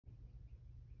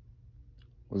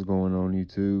What's going on,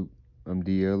 YouTube? I'm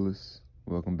D. Ellis.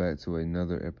 Welcome back to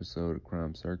another episode of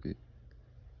Crime Circuit.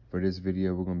 For this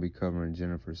video, we're going to be covering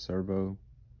Jennifer Servo.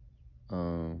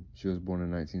 She was born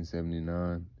in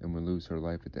 1979 and would lose her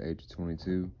life at the age of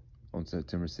 22 on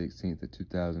September 16th of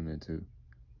 2002.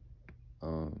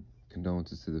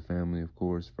 Condolences to the family, of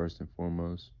course, first and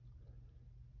foremost.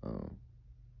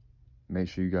 Make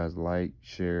sure you guys like,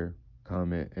 share,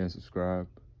 comment, and subscribe.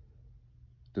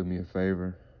 Do me a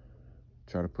favor.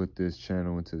 Try to put this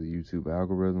channel into the YouTube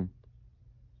algorithm.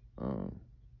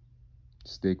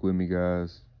 Stick with me,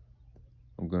 guys.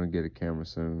 I'm gonna get a camera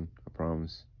soon, I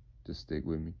promise. Just stick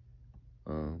with me.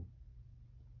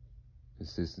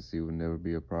 Consistency will never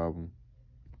be a problem.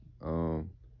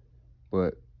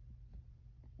 But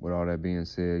with all that being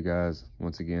said, guys,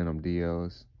 once again, I'm D.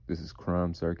 Ellis. This is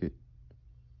Crime Circuit.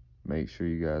 Make sure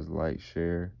you guys like,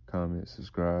 share, comment,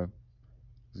 subscribe.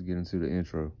 Let's get into the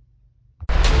intro.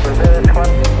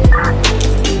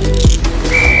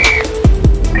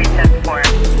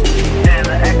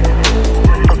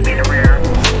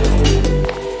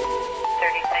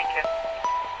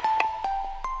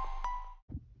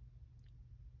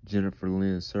 Jennifer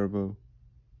Lynn Servo.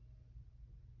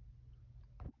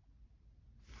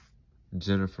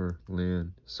 Jennifer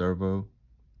Lynn Servo,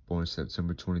 born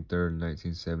September 23rd,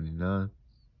 1979,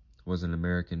 was an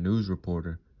American news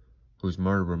reporter whose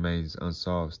murder remains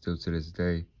unsolved still to this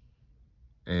day.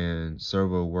 And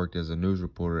Servo worked as a news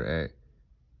reporter at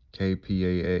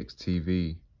KPAX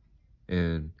TV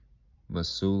in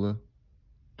Missoula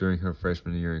during her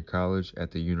freshman year in college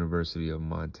at the University of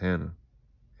Montana,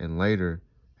 and later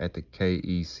at the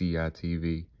KECI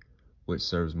TV, which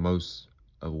serves most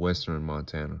of western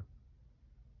Montana.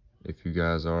 If you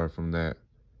guys are from that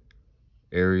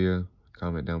area,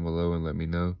 comment down below and let me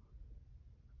know.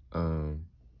 All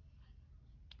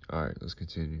right, let's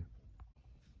continue.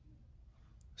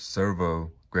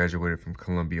 Servo graduated from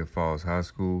Columbia Falls High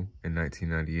School in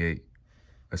 1998.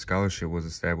 A scholarship was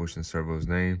established in Servo's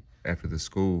name after the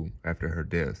school after her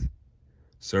death.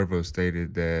 Servo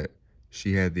stated that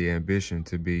she had the ambition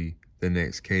to be the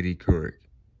next Katie Couric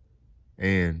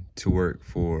and to work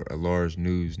for a large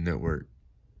news network.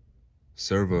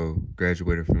 Servo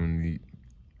graduated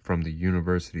from the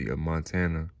University of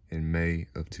Montana in May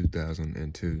of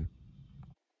 2002.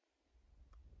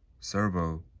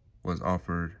 Servo was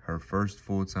offered her first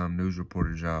full-time news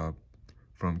reporter job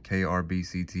from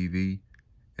KRBC TV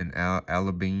in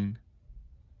Alabine,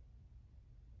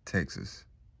 Texas.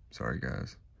 Sorry,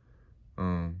 guys.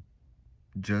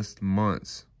 Just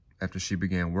months after she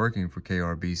began working for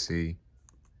KRBC,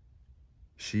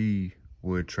 she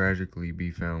would tragically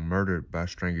be found murdered by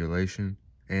strangulation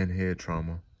and head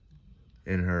trauma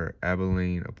in her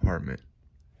Abilene apartment.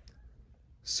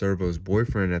 Servo's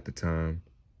boyfriend at the time,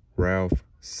 Ralph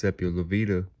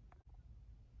Sepulveda,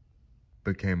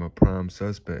 became a prime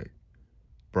suspect.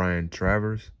 Brian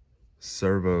Travers,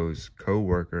 Servo's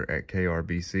co-worker at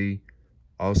KRBC,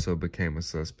 also became a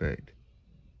suspect.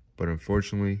 But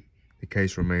unfortunately, the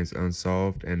case remains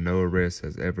unsolved and no arrest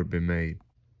has ever been made.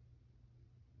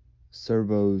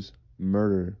 Servo's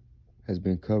murder has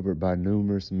been covered by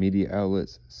numerous media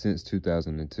outlets since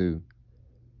 2002.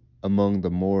 Among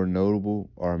the more notable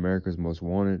are America's Most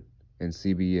Wanted and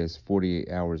CBS 48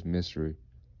 Hours Mystery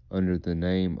under the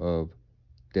name of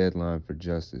Deadline for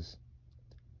Justice.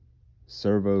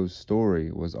 Servo's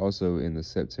story was also in the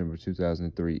September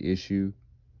 2003 issue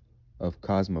of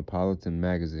Cosmopolitan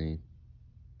magazine.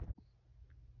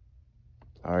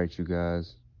 All right, you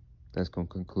guys, that's going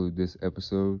to conclude this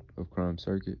episode of Crime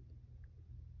Circuit.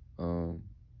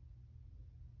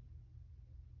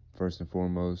 First and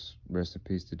foremost, rest in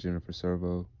peace to Jennifer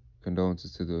Servo.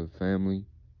 Condolences to the family.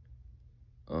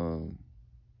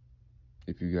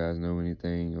 If you guys know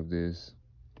anything of this,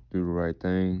 do the right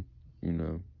thing, you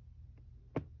know.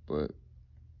 But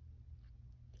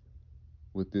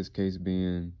with this case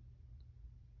being,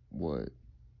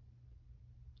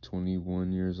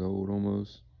 21 years old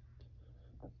almost,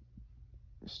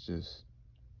 it's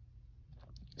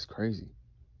crazy.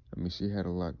 I mean, she had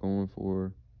a lot going for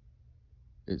her.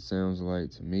 It sounds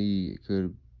like, to me, it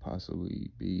could possibly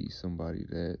be somebody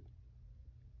that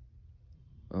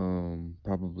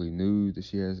probably knew that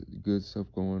she has good stuff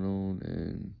going on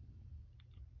and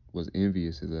was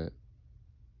envious of that.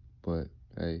 But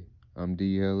hey, I'm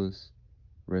D. Ellis.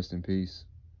 Rest in peace.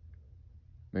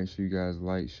 Make sure you guys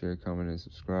like, share, comment, and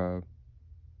subscribe.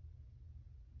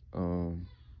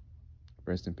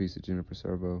 Rest in peace to Jennifer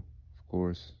Servo, of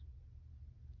course.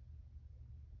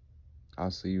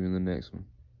 I'll see you in the next one.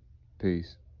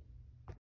 Peace.